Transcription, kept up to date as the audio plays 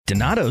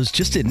Donato's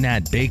just didn't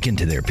add bacon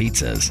to their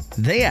pizzas.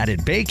 They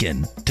added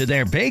bacon to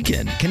their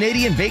bacon.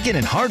 Canadian bacon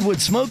and hardwood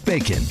smoked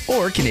bacon,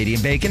 or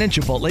Canadian bacon and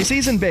Chipotle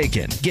seasoned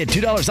bacon. Get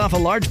 $2 off a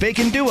large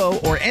bacon duo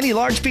or any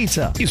large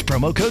pizza. Use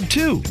promo code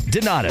 2.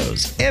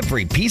 Donato's.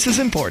 Every piece is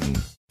important.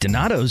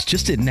 Donato's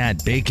just didn't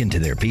add bacon to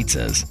their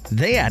pizzas.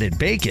 They added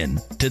bacon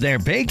to their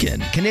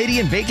bacon.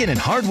 Canadian bacon and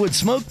hardwood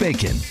smoked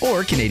bacon,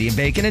 or Canadian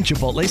bacon and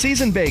Chipotle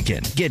seasoned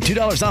bacon. Get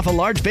 $2 off a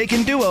large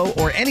bacon duo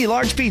or any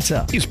large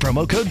pizza. Use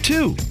promo code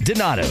 2.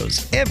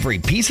 Donato's. Every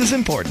piece is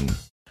important.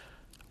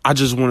 I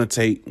just want to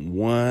take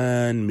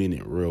 1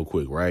 minute real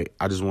quick, right?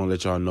 I just want to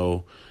let y'all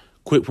know,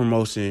 quick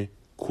promotion,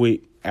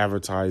 quick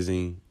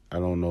advertising. I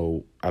don't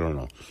know.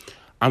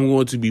 I'm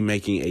going to be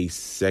making a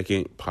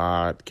second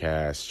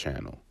podcast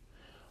channel.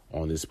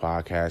 On this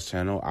podcast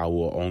channel, I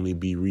will only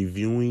be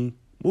reviewing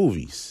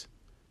movies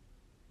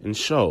and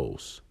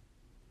shows.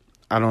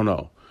 I don't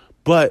know.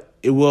 But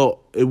it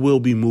will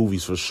be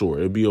movies for sure.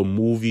 It'll be a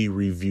movie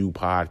review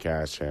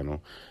podcast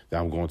channel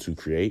that I'm going to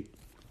create.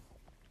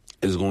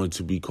 It's going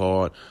to be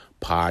called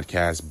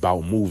Podcast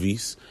About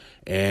Movies.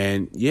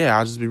 And yeah,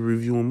 I'll just be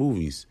reviewing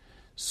movies.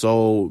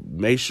 So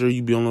make sure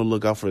you be on the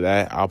lookout for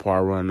that. I'll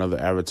probably run another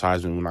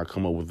advertisement when I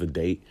come up with a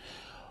date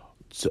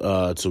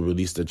to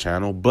release the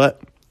channel.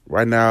 But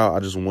right now, I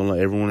just want to let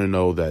everyone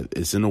know that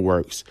it's in the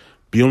works.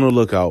 Be on the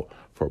lookout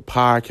for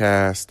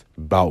Podcast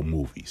About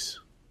Movies.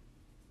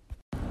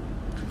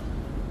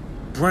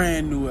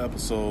 Brand new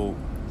episode.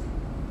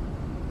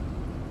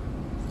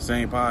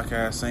 Same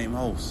podcast, same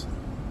host.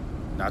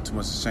 Not too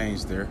much has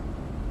changed there.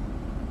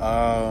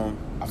 I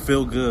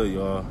feel good,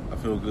 y'all. I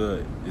feel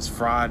good. It's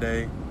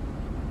Friday.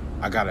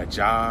 I got a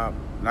job,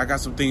 and I got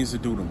some things to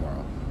do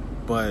tomorrow.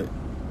 But,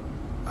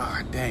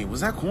 dang,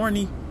 was that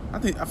corny? I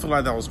feel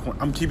like that was corny.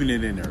 I'm keeping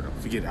it in there, though.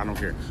 Forget it. I don't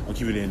care. I'm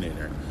keeping it in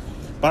there.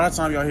 By the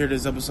time y'all hear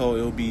this episode,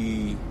 it'll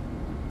be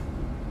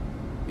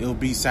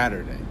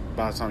Saturday.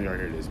 By the time y'all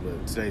hear this,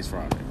 but today's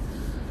Friday.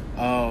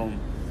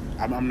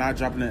 I'm not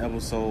dropping an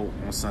episode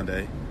on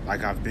Sunday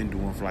like I've been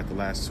doing for like the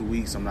last 2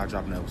 weeks. I'm not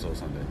dropping an episode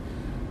Sunday.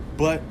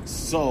 But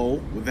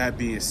so, with that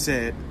being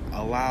said,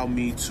 allow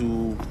me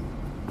to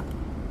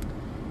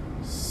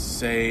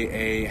say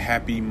a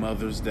happy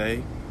Mother's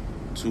Day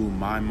to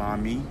my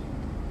mommy,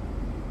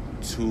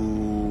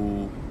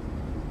 to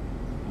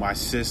my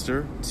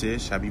sister,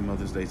 Tish. Happy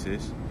Mother's Day,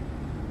 Tish.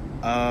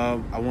 I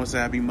want to say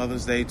happy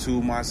Mother's Day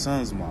to my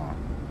son's mom.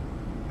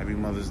 Happy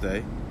Mother's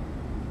Day.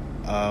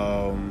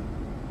 I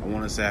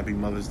want to say happy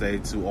Mother's Day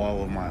to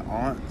all of my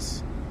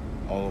aunts,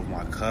 all of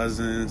my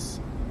cousins,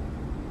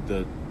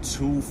 the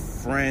 3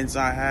 friends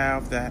I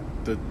have that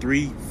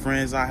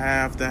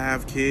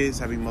have kids.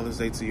 Happy Mother's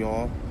Day to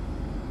y'all.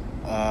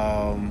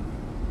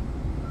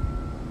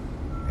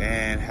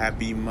 And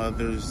happy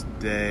Mother's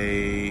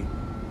Day.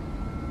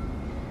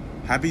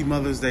 Happy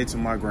Mother's Day to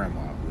my grandma.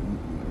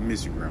 I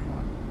miss you,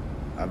 Grandma.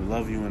 I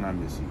love you and I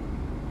miss you.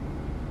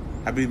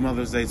 Happy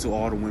Mother's Day to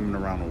all the women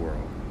around the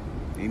world.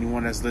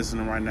 Anyone that's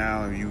listening right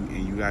now, and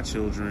you got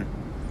children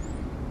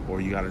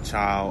or you got a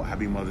child,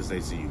 happy Mother's Day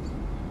to you.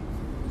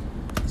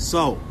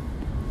 So,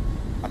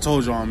 I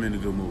told y'all I'm in a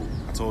good mood.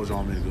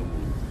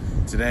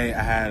 Today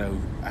I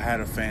had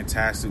a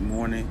fantastic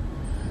morning.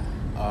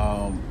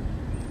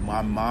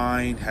 My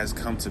mind has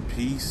come to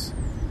peace,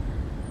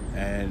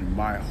 and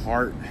my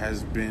heart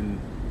has been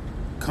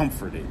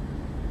comforted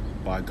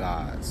by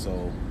God.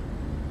 So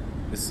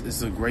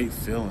it's a great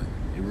feeling.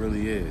 It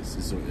really is.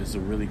 It's a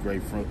really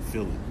great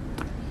feeling.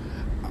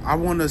 I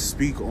want to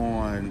speak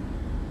on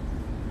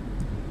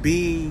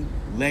being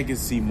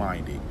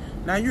legacy-minded.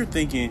 Now you're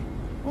thinking,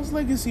 what's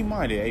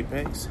legacy-minded,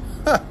 Apex?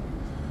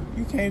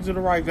 You came to the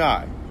right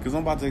guy, because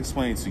I'm about to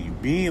explain to you.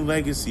 Being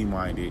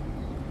legacy-minded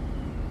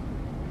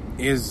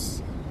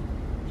is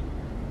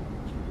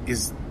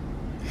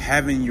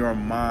having your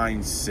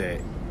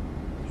mindset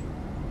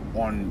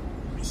on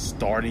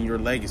starting your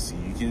legacy.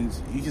 You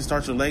can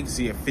start your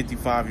legacy at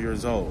 55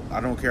 years old.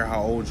 I don't care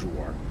how old you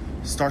are.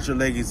 Start your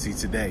legacy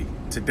today.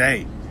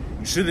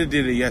 You should have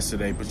did it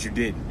yesterday, but you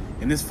didn't.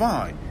 And it's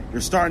fine.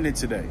 You're starting it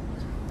today.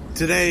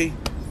 Today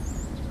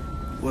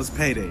was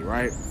payday,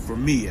 right? For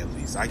me, at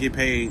least. I get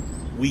paid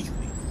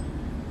weekly.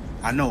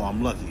 I know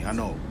I'm lucky. I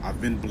know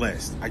I've been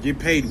blessed. I get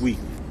paid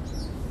weekly.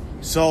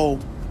 So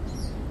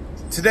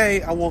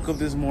today I woke up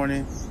this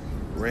morning,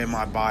 read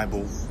my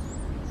Bible,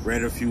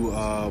 read a few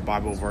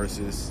Bible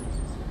verses,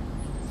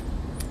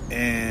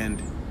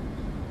 and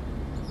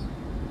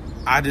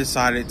I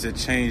decided to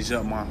change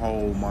up my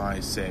whole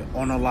mindset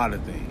on a lot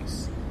of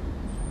things.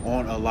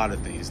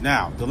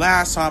 Now, the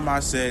last time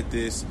I said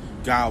this,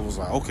 God was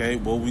like, okay,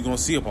 well, we're going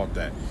to see about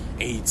that.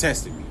 And he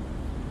tested me.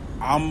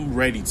 I'm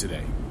ready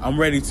today. I'm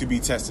ready to be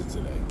tested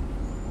today.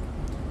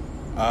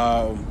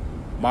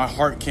 My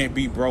heart can't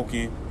be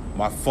broken.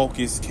 My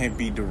focus can't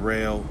be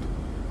derailed.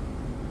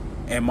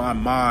 And my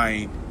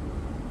mind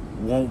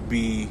won't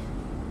be...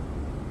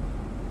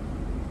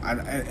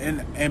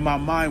 And my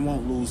mind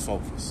won't lose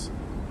focus.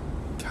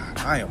 God,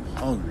 I am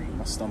hungry.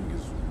 My stomach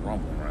is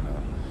rumbling right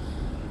now.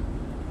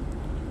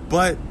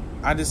 But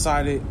I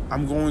decided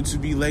I'm going to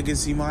be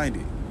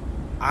legacy-minded.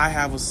 I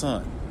have a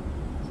son.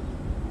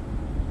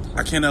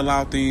 I can't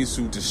allow things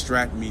to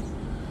distract me.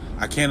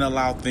 I can't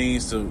allow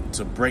things to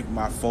break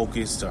my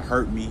focus, to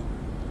hurt me.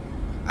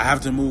 I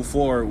have to move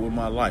forward with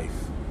my life.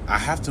 I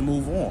have to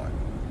move on.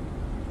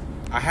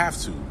 I have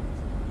to.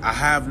 I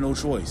have no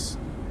choice.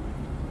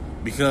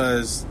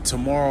 Because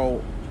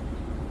tomorrow,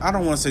 I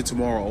don't want to say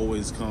tomorrow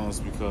always comes,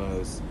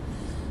 because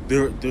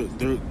there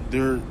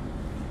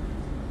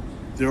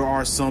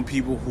are some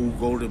people who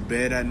go to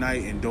bed at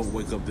night and don't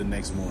wake up the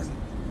next morning.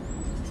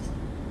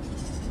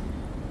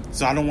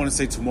 So I don't want to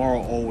say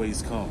tomorrow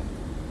always comes.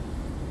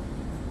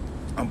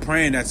 I'm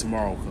praying that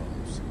tomorrow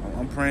comes.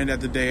 I'm praying that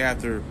the day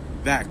after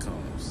that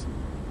comes.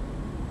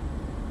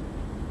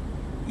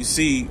 You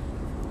see,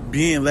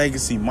 being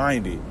legacy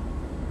minded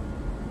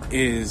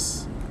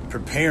is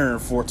preparing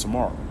for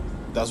tomorrow.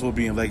 That's what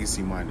being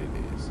legacy minded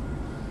is.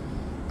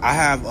 I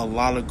have a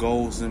lot of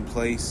goals in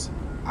place.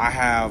 I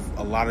have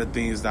a lot of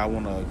things that I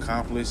want to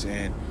accomplish,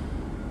 and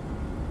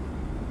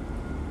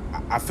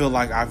I feel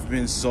like I've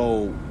been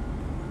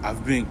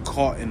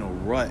caught in a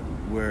rut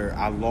where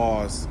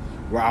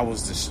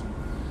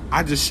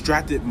I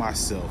distracted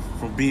myself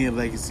from being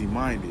legacy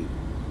minded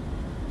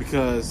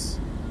because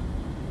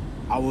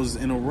I was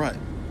in a rut.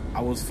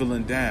 I was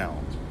feeling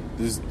down.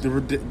 There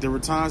were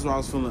times where I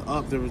was feeling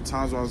up. There were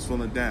times where I was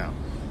feeling down.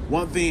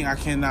 One thing I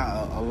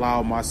cannot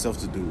allow myself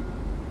to do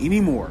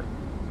anymore,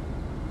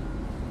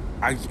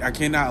 I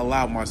cannot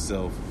allow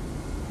myself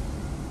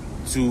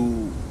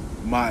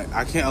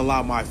I can't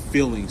allow my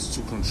feelings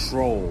to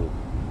control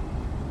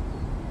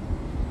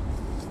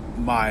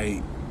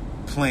my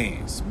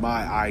plans,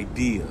 my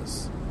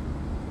ideas,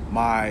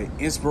 my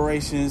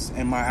inspirations,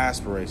 and my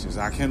aspirations.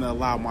 I can't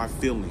allow my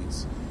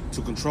feelings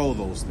to control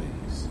those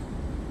things.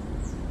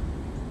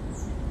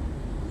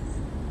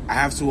 I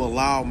have to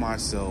allow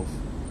myself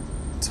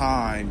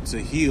time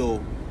to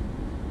heal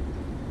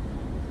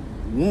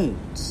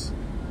wounds,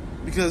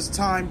 because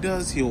time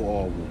does heal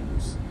all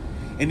wounds.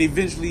 And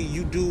eventually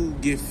you do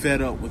get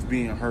fed up with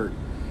being hurt.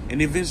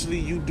 And eventually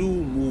you do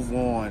move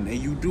on and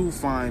you do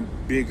find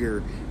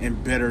bigger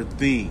and better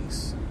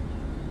things.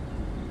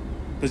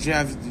 But you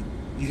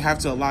have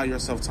to allow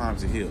yourself time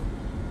to heal.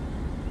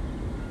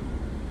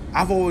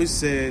 I've always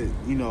said,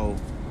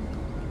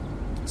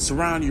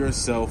 surround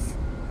yourself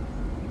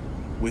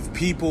with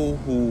people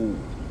who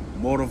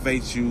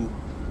motivate you,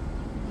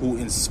 who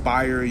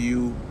inspire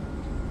you,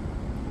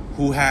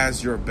 who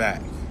has your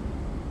back.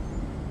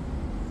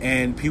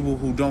 And people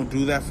who don't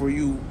do that for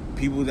you,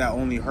 people that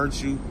only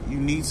hurt you, you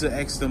need to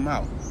X them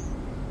out.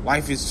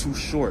 Life is too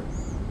short.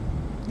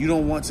 You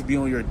don't want to be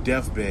on your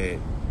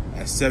deathbed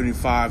at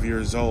 75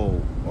 years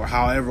old or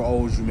however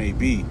old you may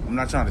be. I'm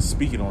not trying to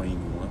speak it on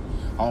anyone.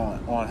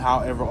 On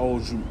however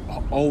old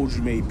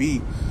you may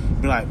be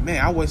like,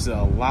 man, I wasted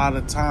a lot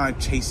of time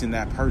chasing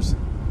that person.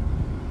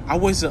 I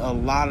wasted a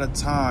lot of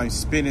time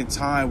spending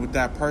time with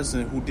that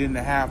person who didn't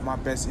have my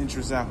best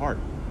interests at heart.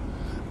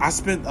 I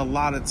spent a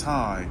lot of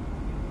time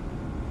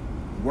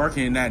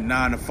working in that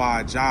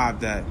 9-to-5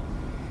 job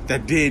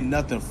that did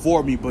nothing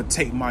for me but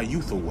take my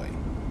youth away.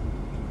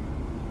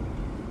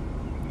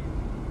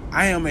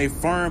 I am a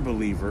firm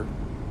believer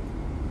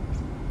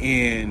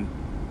in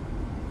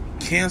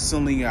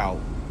canceling out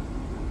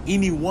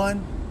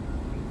anyone,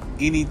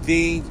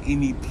 anything,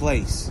 any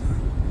place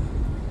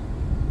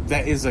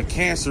that is a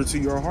cancer to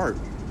your heart.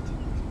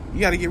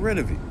 You got to get rid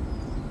of it.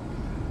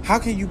 How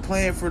can you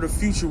plan for the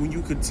future when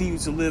you continue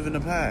to live in the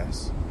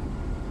past?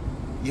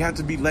 You have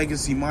to be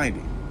legacy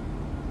minded.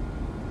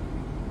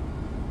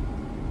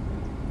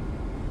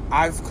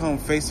 I've come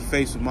face to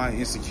face with my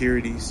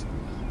insecurities.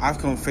 I've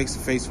come face to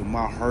face with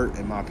my hurt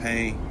and my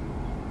pain.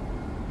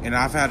 And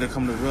I've had to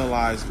come to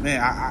realize, man,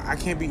 I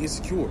can't be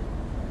insecure.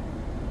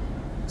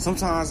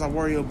 Sometimes I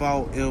worry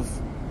about if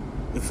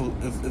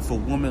a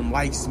woman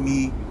likes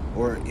me,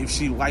 or if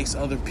she likes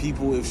other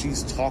people, if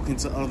she's talking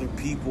to other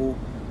people,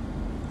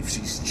 if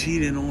she's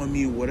cheating on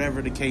me,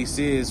 whatever the case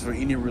is for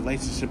any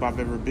relationship I've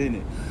ever been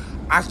in.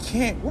 I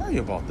can't worry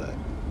about that.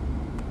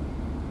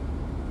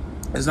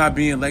 It's not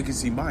being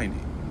legacy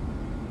minded.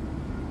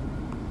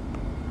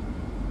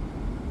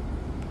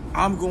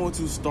 I'm going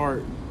to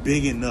start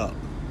bigging up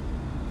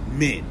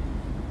men,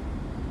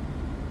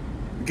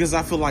 because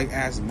I feel like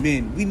as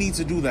men, we need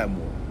to do that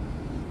more.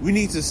 We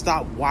need to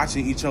stop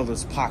watching each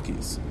other's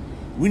pockets.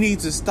 We need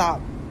to stop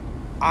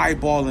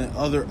eyeballing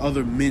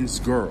other men's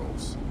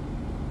girls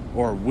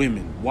or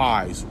women,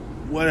 wives,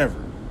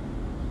 whatever.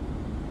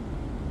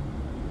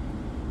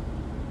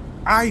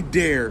 I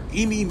dare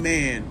any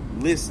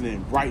man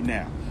listening right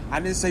now.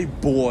 I didn't say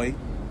boy.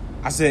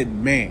 I said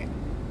man.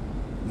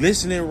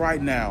 Listening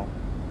right now.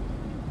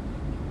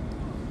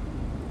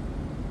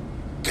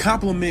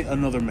 Compliment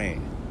another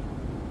man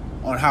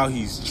on how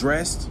he's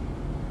dressed,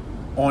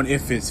 on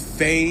if his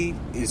fade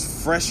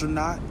is fresh or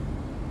not,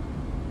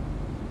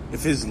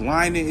 if his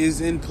lining is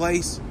in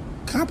place.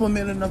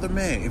 Compliment another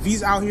man. If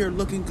he's out here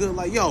looking good,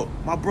 like, yo,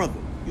 my brother,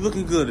 you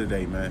looking good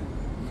today, man.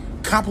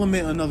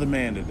 Compliment another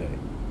man today.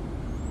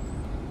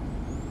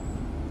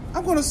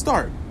 I'm going to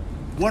start.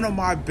 One of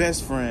my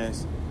best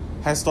friends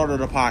has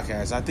started a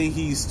podcast. I think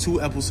he's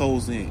 2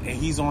 episodes in, and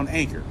he's on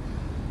Anchor.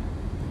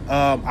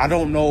 I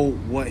don't know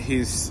what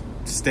his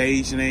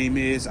stage name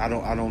is. I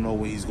don't know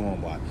what he's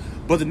going by.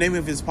 But the name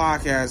of his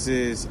podcast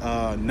is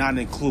Not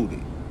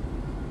Included.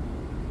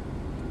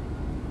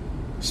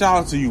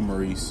 Shout out to you,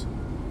 Maurice.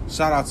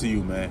 Shout out to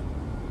you, man.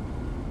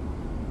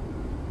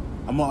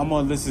 I'm gonna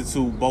listen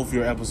to both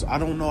your episodes. I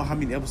don't know how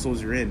many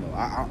episodes you're in though.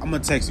 I'm gonna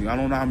text you. I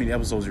don't know how many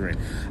episodes you're in.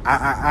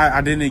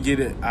 I didn't get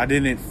it. I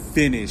didn't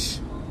finish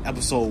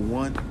episode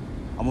 1.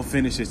 I'm gonna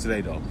finish it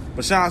today though.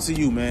 But shout out to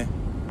you, man.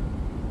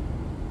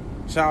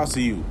 Shout out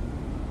to you.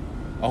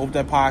 I hope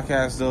that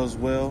podcast does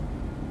well.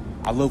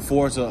 I look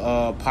forward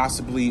to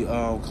possibly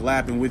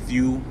collabing with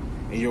you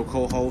and your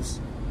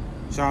co-host.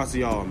 Shout out to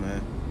y'all,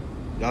 man.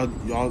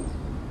 Y'all.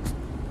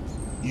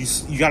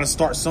 You got to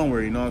start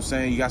somewhere, you know what I'm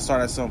saying? You got to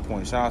start at some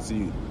point. Shout out to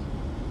you.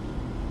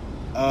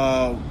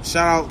 Shout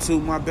out to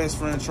my best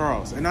friend,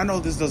 Charles. And I know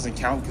this doesn't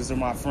count because they're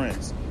my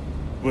friends.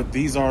 But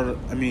these are,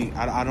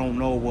 I don't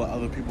know what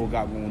other people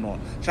got going on.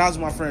 Shout out to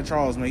my friend,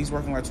 Charles, man. He's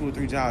working like 2 or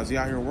 3 jobs. He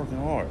out here working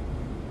hard.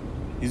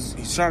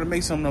 He's trying to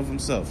make something of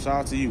himself. Shout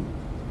out to you.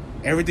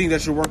 Everything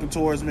that you're working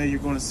towards, man, you're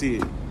going to see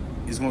it.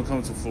 It's going to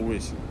come to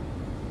fruition.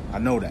 I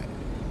know that.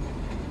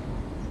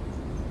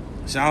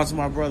 Shout out to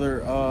my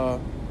brother,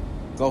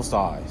 Ghost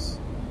Eyes.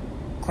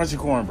 Crunchy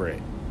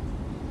Cornbread.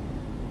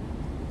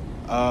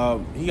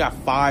 He got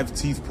 5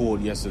 teeth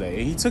pulled yesterday,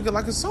 and he took it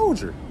like a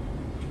soldier.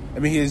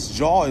 His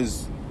jaw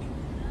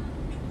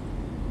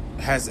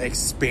has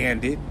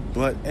expanded,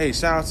 but hey,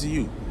 shout out to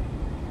you.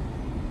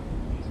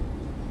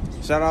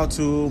 Shout out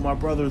to my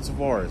brother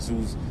Tavares,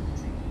 who's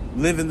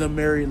living the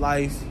married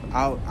life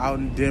out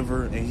in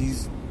Denver, and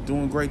he's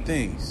doing great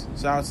things.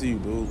 Shout out to you,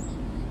 dude.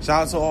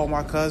 Shout out to all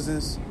my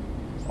cousins,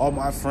 all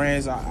my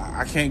friends.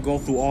 I can't go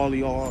through all of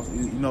y'all.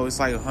 You know, it's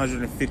like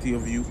 150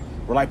 of you.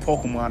 We're like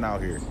Pokemon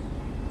out here.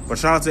 But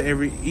shout out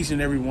to each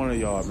and every one of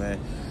y'all, man.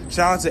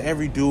 Shout out to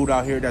every dude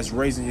out here that's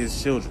raising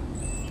his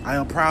children. I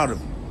am proud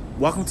of you.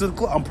 Welcome to the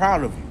club. I'm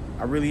proud of you.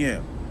 I really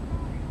am.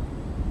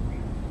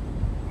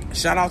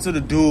 Shout out to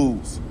the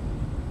dudes.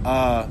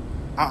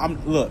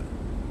 Look,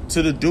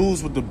 to the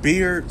dudes with the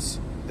beards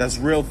that's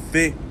real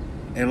thick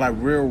and like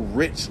real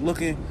rich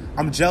looking.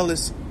 I'm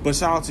jealous, but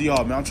shout out to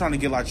y'all, man. I'm trying to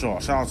get like y'all.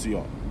 Shout out to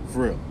y'all.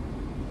 For real.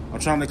 I'm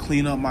trying to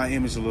clean up my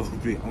image a little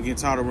bit. I'm getting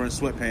tired of wearing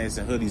sweatpants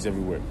and hoodies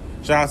everywhere.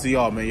 Shout out to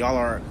y'all, man. Y'all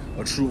are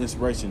a true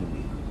inspiration to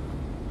me.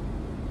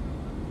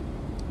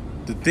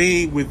 The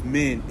thing with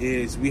men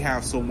is we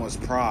have so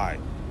much pride,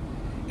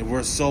 and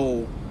we're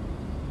so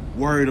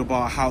worried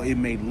about how it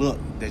may look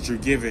that you're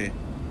giving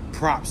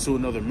props to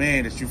another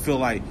man that you feel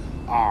like,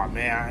 oh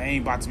man, I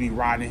ain't about to be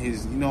riding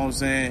his, you know what I'm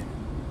saying?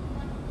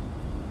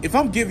 If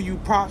I'm giving you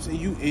props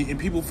and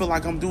people feel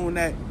like I'm doing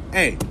that,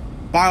 hey,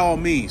 by all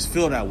means,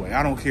 feel that way.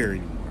 I don't care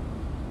anymore.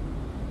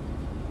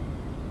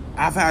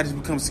 I've had to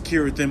become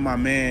secure within my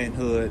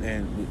manhood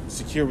and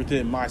secure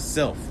within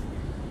myself.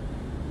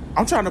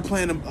 I'm trying to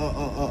plan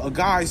a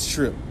guy's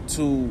trip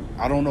to,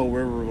 I don't know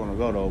where we're going to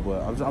go though,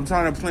 but I'm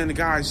trying to plan a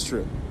guy's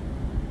trip.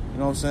 You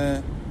know what I'm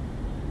saying?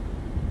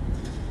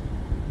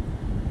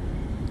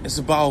 It's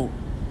about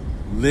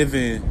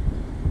living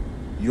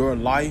your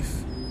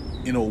life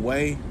in a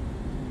way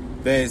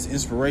that is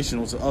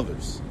inspirational to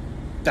others.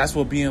 That's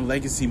what being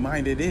legacy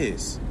minded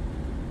is.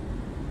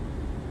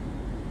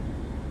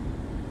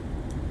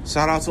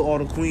 Shout out to all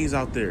the queens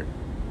out there.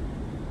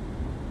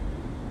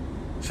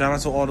 Shout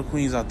out to all the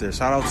queens out there.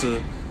 Shout out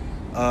to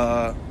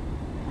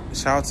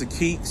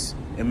Keeks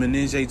and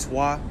Menage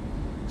Trois.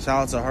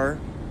 Shout out to her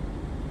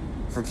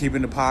for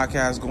keeping the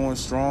podcast going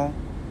strong.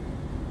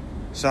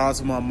 Shout out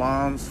to my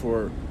mom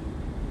for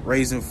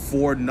raising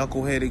 4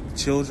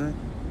 knuckleheaded children.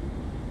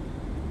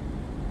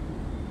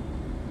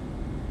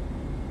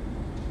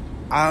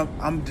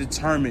 I'm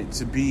determined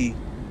to be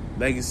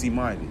legacy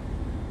minded.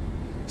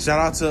 Shout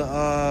out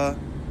to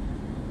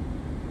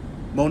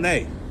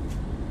Monet.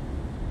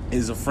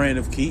 Is a friend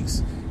of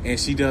Keeks, and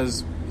she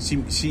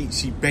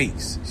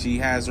bakes. She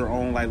has her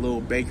own like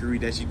little bakery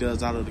that she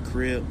does out of the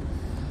crib.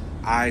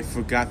 I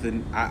forgot the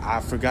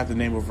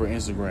name of her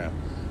Instagram,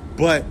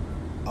 but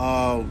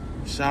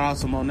shout out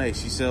to Monet.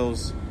 She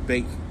sells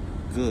baked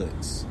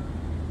goods.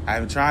 I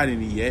haven't tried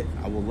any yet.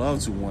 I would love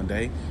to one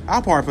day.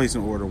 I'll probably place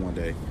an order one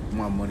day.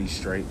 My money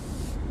straight.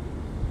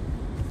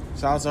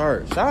 Shout out to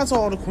her. Shout out to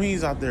all the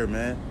queens out there,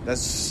 man.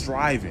 That's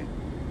striving.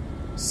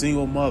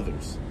 Single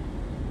mothers,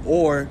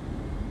 or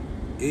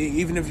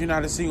even if you're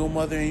not a single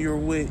mother and you're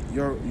with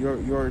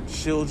your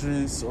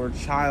children's or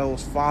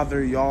child's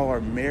father, y'all are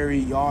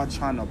married, y'all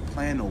trying to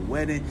plan a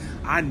wedding.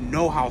 I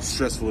know how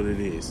stressful it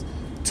is.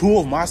 2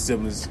 of my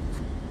siblings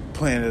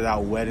planned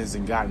out weddings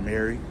and got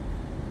married.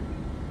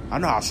 I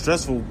know how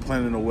stressful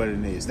planning a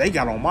wedding is. They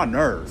got on my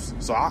nerves,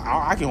 so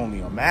I can only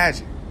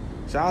imagine.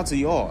 Shout out to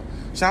y'all.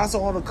 Shout out to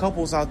all the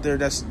couples out there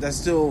that's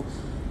still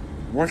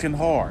working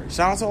hard.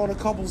 Shout out to all the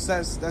couples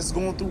that's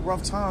going through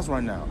rough times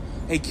right now.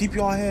 Hey, keep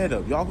y'all head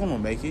up. Y'all gonna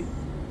make it.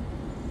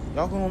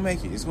 Y'all gonna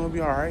make it. It's gonna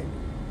be all right.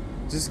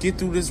 Just get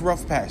through this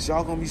rough patch.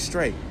 Y'all gonna be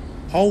straight.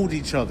 Hold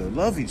each other.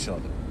 Love each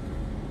other.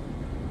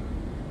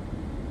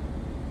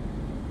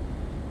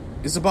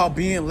 It's about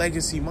being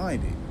legacy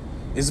minded.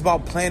 It's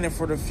about planning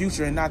for the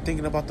future and not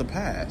thinking about the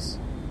past.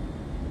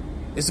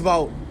 It's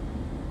about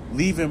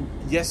leaving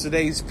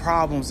yesterday's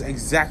problems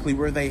exactly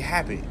where they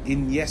happened,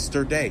 in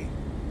yesterday.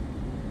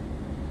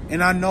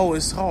 And I know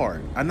it's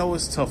hard. I know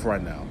it's tough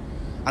right now.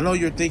 I know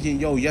you're thinking,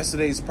 yo,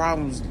 yesterday's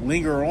problems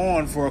linger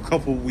on for a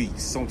couple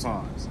weeks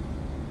sometimes.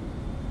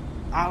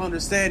 I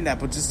understand that,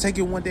 but just take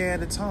it one day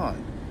at a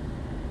time.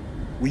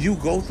 When you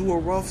go through a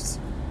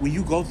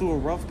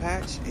rough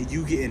patch and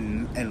you get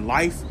and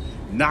life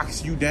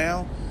knocks you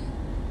down,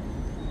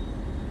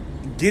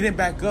 getting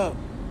back up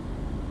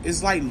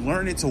is like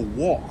learning to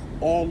walk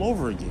all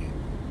over again.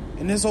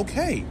 And it's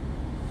okay.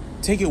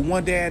 Take it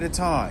one day at a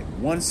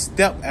time, one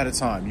step at a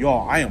time.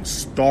 Y'all, I am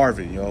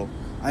starving, yo.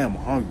 I am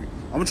hungry.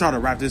 I'm going to try to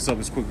wrap this up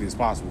as quickly as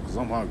possible because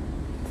I'm hungry.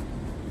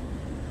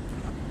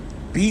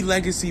 Be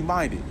legacy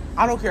minded.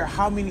 I don't care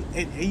how many,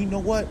 and you know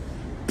what?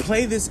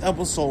 Play this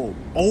episode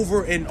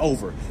over and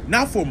over.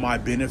 Not for my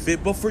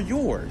benefit, but for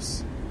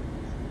yours.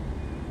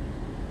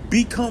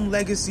 Become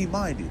legacy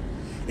minded.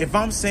 If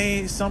I'm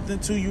saying something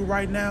to you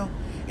right now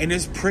and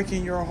it's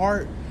pricking your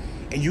heart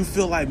and you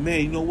feel like,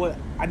 man, you know what?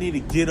 I need to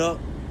get up,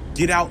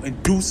 get out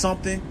and do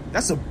something.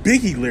 That's a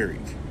Biggie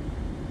lyric.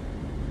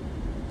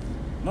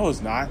 No,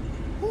 it's not.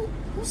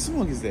 What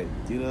song is that?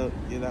 Get up,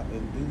 get out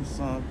and do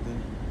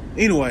something.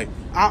 Anyway,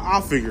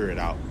 I'll figure it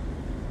out.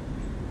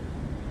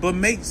 But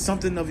make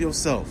something of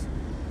yourself.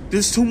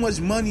 There's too much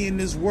money in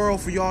this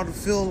world for y'all to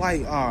feel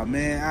like, oh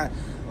man,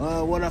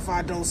 what if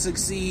I don't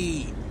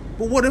succeed?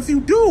 But what if you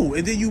do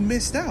and then you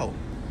missed out?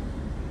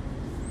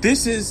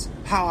 This is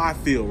how I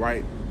feel,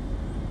 right?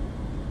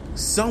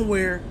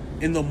 Somewhere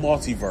in the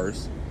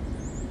multiverse,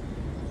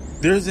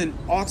 there's an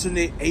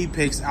alternate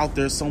Apex out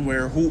there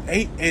somewhere who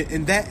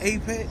in that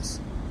Apex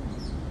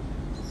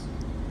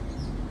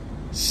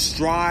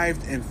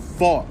strived and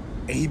fought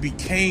and he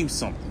became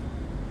something.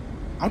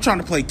 I'm trying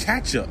to play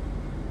catch up.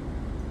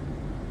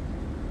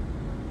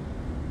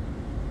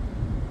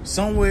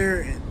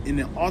 Somewhere in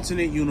an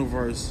alternate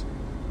universe,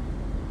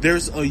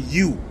 there's a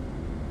you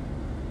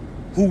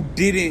who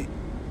didn't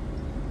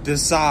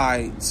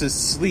decide to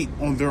sleep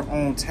on their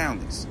own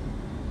talents.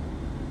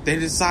 They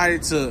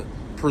decided to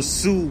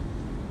pursue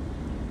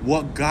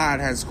what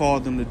God has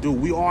called them to do.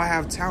 We all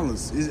have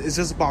talents. It's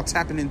just about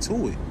tapping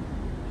into it.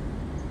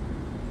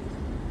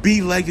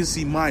 Be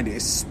legacy minded,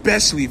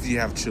 especially if you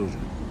have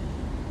children,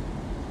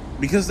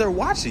 because they're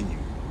watching you.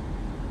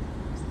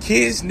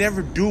 Kids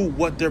never do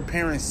what their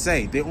parents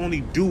say. They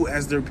only do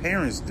as their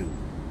parents do.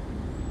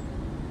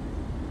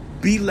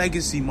 Be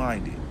legacy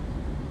minded.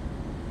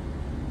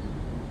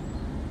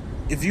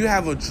 If you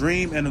have a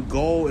dream and a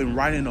goal in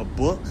writing a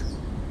book,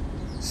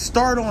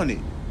 start on it.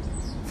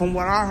 From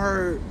what I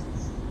heard,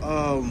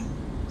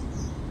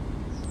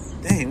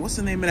 what's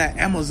the name of that?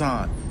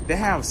 Amazon. They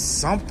have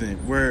something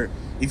where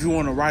if you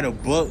want to write a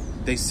book,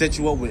 they set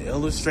you up with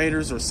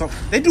illustrators or something.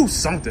 They do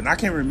something. I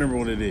can't remember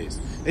what it is.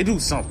 They do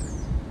something.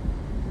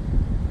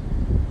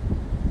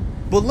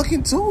 But look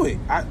into it.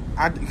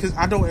 Because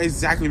I don't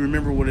exactly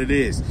remember what it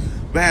is.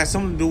 But it has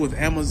something to do with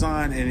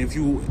Amazon. And if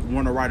you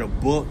want to write a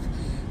book,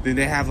 then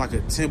they have like a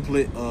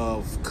template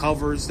of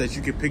covers that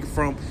you can pick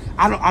from.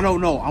 I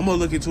don't know. I'm gonna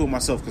look into it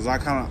myself because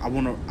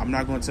I'm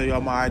not gonna tell you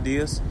all my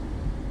ideas.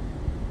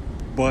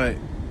 But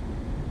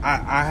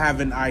I have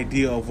an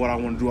idea of what I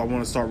want to do. I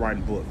want to start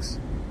writing books.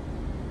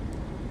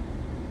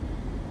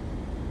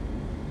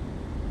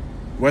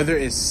 Whether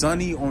it's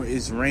sunny or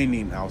it's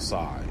raining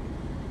outside,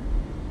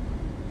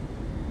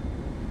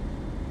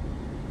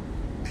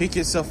 pick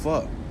yourself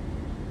up.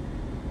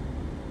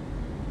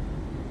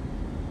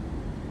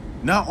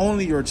 Not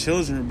only your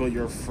children, but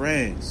your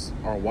friends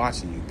are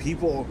watching you.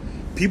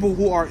 People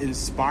who are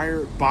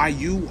inspired by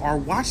you are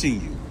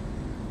watching you.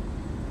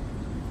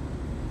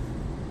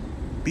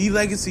 Be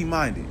legacy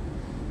minded.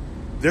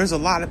 There's a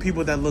lot of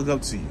people that look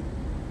up to you.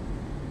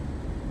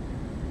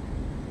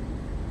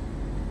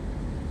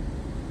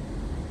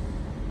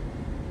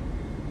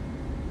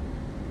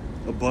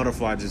 A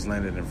butterfly just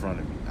landed in front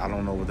of me. I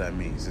don't know what that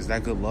means. Is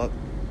that good luck?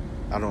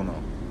 I don't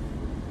know.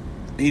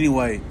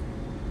 Anyway,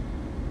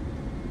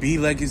 be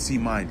legacy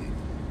minded.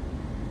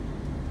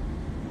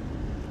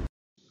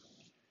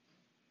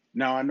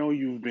 Now, I know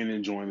you've been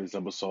enjoying this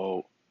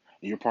episode,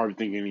 and you're probably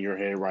thinking in your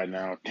head right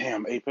now,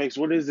 damn, Apex,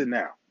 what is it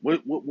now?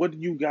 What do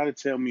you got to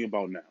tell me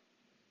about now?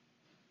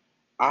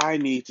 I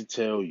need to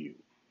tell you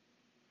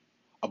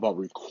about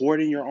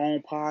recording your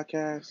own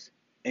podcast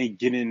and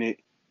getting it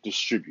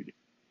distributed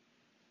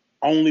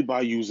only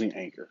by using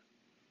Anchor.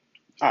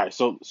 All right,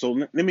 so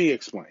let me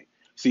explain.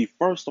 See,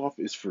 first off,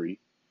 it's free.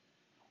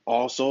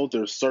 Also,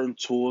 there's certain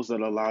tools that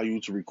allow you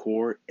to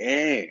record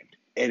and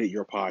edit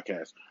your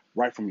podcast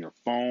right from your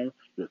phone,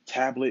 your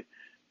tablet,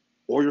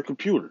 or your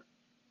computer.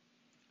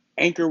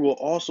 Anchor will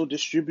also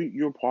distribute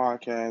your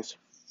podcast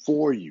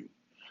for you,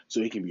 so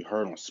it can be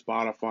heard on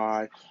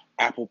Spotify,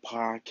 Apple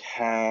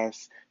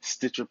Podcasts,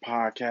 Stitcher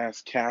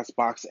Podcasts,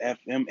 Castbox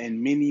FM,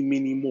 and many,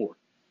 many more.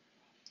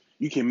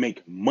 You can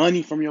make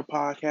money from your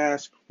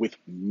podcast with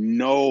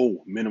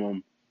no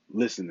minimum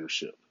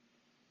listenership.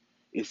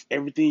 It's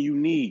everything you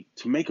need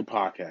to make a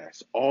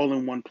podcast all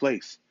in one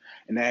place.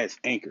 And that is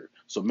Anchor.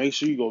 So make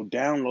sure you go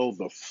download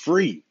the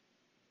free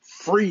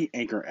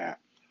Anchor app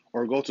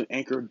or go to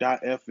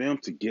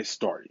anchor.fm to get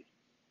started.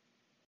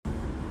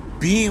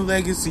 Being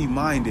legacy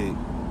minded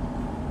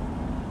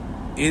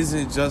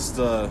isn't just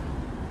a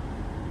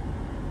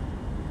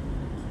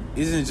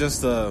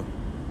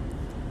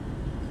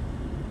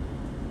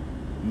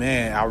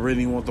man, I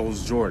really want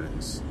those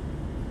Jordans.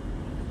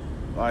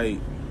 Like,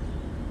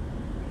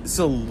 it's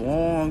a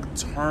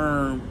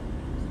long-term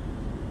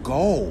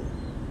goal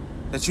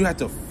that you have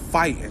to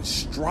fight and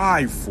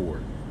strive for.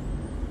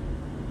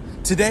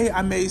 Today,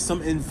 I made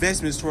some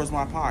investments towards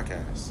my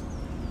podcast.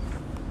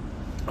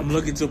 I'm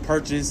looking to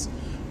purchase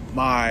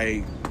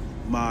my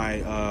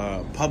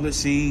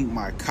publishing,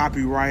 my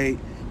copyright,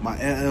 my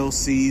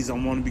LLCs. I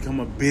want to become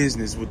a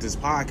business with this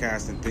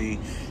podcasting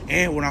thing.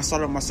 And when I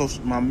started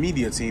my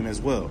media team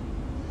as well.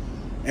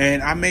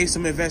 And I made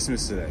some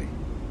investments today.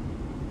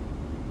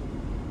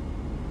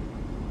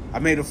 I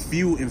made a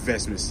few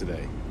investments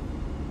today.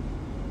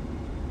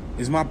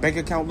 Is my bank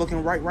account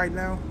looking right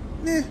now?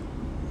 Nah.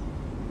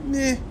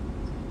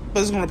 But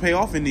it's going to pay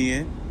off in the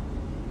end.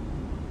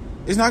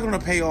 It's not going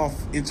to pay off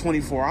in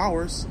 24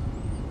 hours.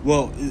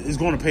 Well, it's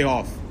going to pay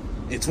off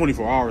in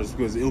 24 hours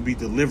because it'll be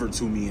delivered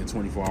to me in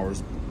 24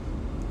 hours.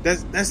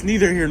 That's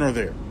neither here nor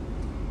there.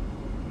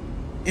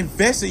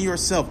 Invest in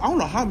yourself. I don't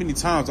know how many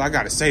times I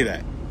got to say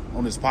that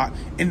on this pod.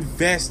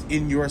 Invest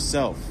in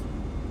yourself.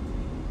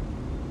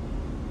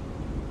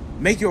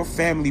 Make your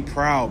family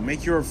proud.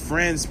 Make your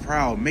friends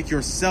proud. Make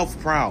yourself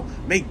proud.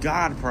 Make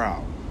God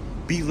proud.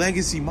 Be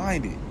legacy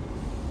minded.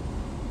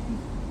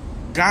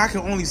 God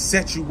can only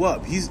set you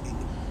up. He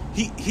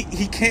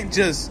can't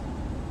just...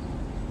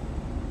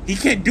 He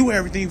can't do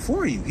everything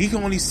for you. He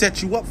can only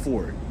set you up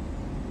for it.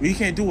 He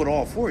can't do it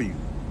all for you.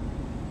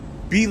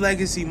 Be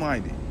legacy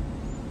minded.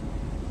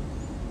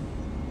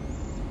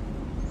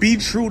 Be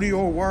true to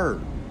your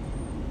word.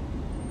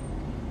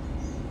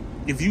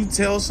 If you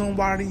tell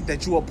somebody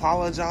that you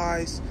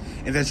apologize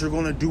and that you're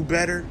going to do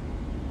better,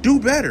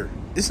 do better.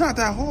 It's not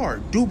that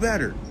hard. Do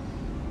better.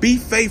 Be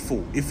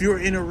faithful if you're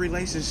in a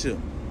relationship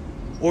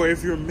or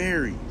if you're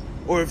married.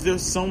 Or if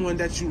there's someone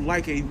that you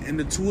like and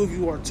the two of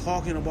you are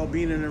talking about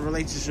being in a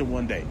relationship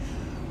one day.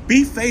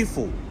 Be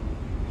faithful.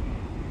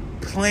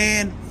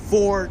 Plan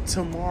for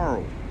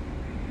tomorrow.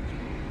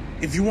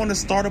 If you want to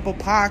start up a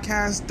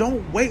podcast,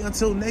 don't wait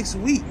until next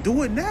week.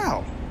 Do it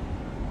now.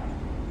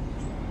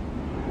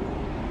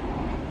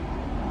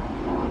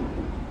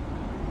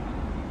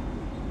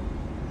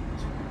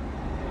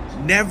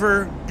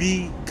 Never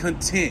be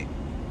content.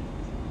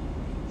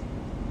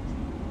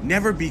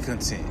 Never be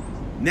content.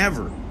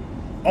 Never.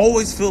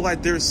 Always feel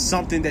like there's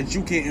something that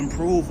you can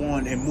improve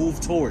on and move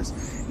towards.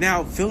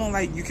 Now, feeling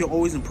like you can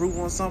always improve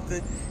on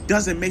something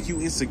doesn't make you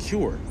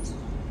insecure.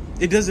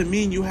 It doesn't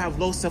mean you have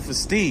low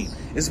self-esteem.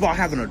 It's about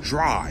having a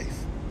drive.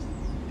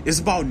 It's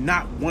about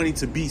not wanting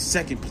to be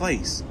second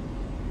place.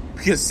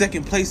 Because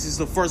second place is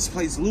the first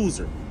place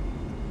loser.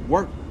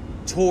 Work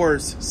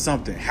towards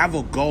something. Have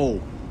a goal.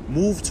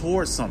 Move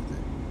towards something.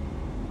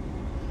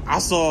 I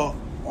saw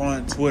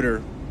on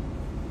Twitter,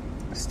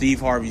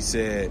 Steve Harvey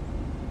said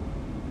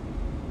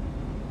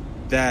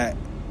that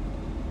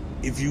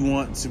if you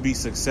want to be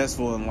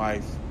successful in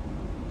life,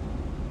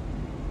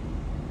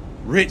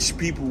 rich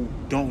people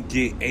don't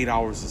get 8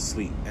 hours of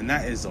sleep. And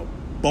that is a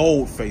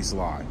bold-faced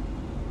lie.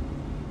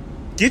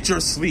 Get your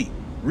sleep.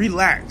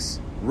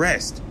 Relax.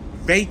 Rest.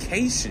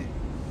 Vacation.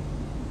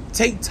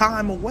 Take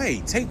time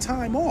away. Take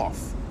time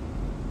off.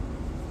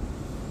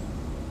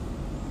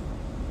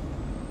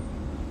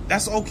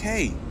 That's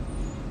okay.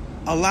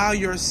 Allow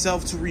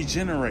yourself to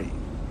regenerate.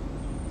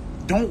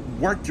 Don't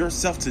work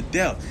yourself to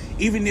death,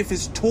 even if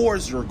it's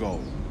towards your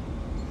goal.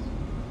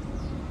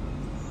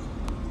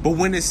 But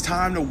when it's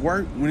time to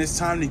work, when it's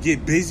time to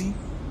get busy,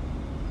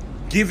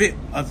 give it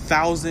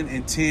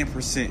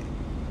 1,010%.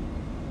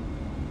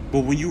 But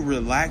when you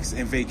relax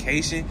and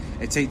vacation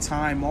and take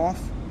time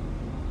off,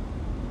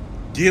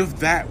 give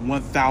that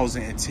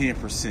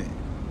 1,010%.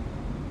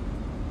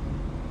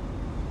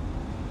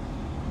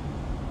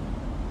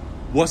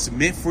 What's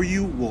meant for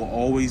you will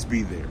always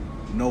be there.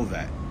 Know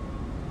that.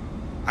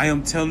 I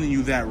am telling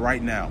you that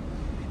right now.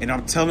 And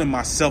I'm telling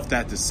myself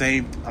the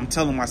same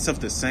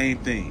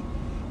thing.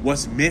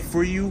 What's meant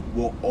for you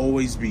will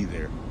always be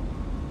there.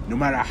 No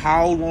matter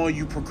how long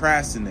you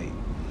procrastinate,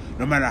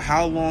 no matter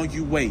how long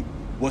you wait,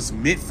 what's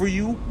meant for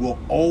you will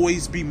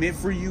always be meant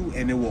for you,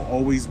 and it will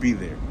always be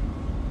there.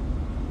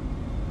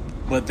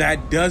 But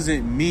that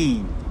doesn't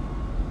mean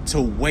to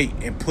wait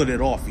and put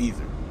it off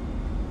either.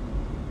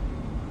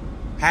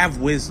 Have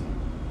wisdom.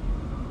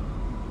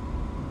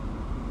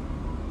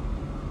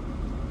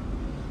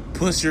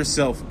 Push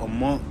yourself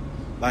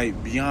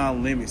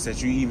beyond limits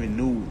that you even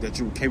knew that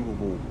you were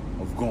capable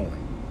of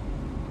going.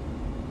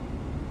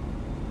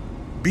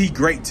 Be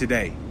great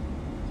today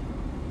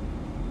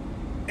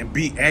and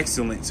be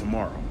excellent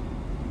tomorrow.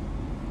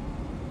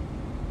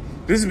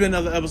 This has been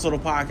another episode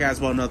of Podcast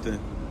About Nothing.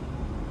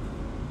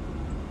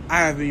 I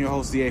have been your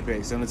host, The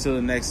Apex. And until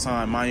the next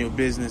time, mind your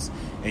business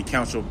and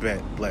count your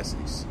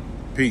blessings.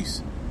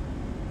 Peace.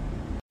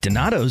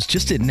 Donato's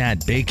just didn't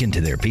add bacon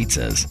to their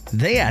pizzas.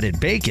 They added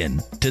bacon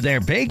to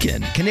their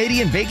bacon.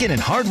 Canadian bacon and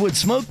hardwood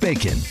smoked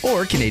bacon.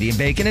 Or Canadian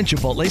bacon and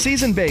Chipotle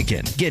seasoned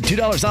bacon. Get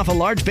 $2 off a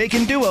large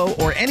bacon duo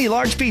or any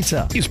large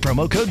pizza. Use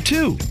promo code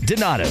 2.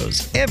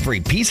 Donato's. Every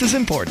piece is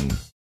important.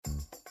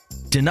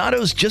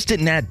 Donato's just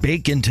didn't add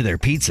bacon to their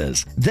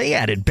pizzas. They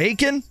added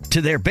bacon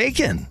to their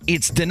bacon.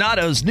 It's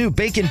Donato's new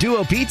Bacon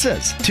Duo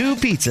pizzas. 2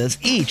 pizzas,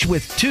 each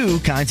with 2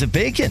 kinds of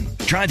bacon.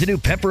 Try the new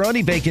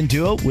Pepperoni Bacon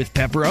Duo with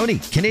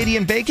pepperoni,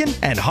 Canadian bacon,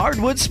 and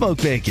hardwood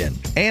smoked bacon.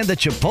 And the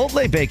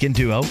Chipotle Bacon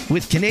Duo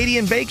with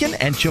Canadian bacon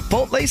and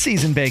Chipotle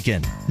seasoned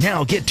bacon.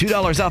 Now get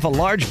 $2 off a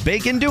large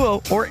bacon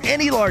duo or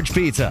any large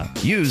pizza.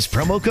 Use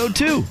promo code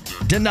 2.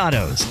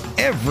 Donato's.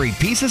 Every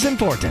piece is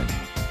important.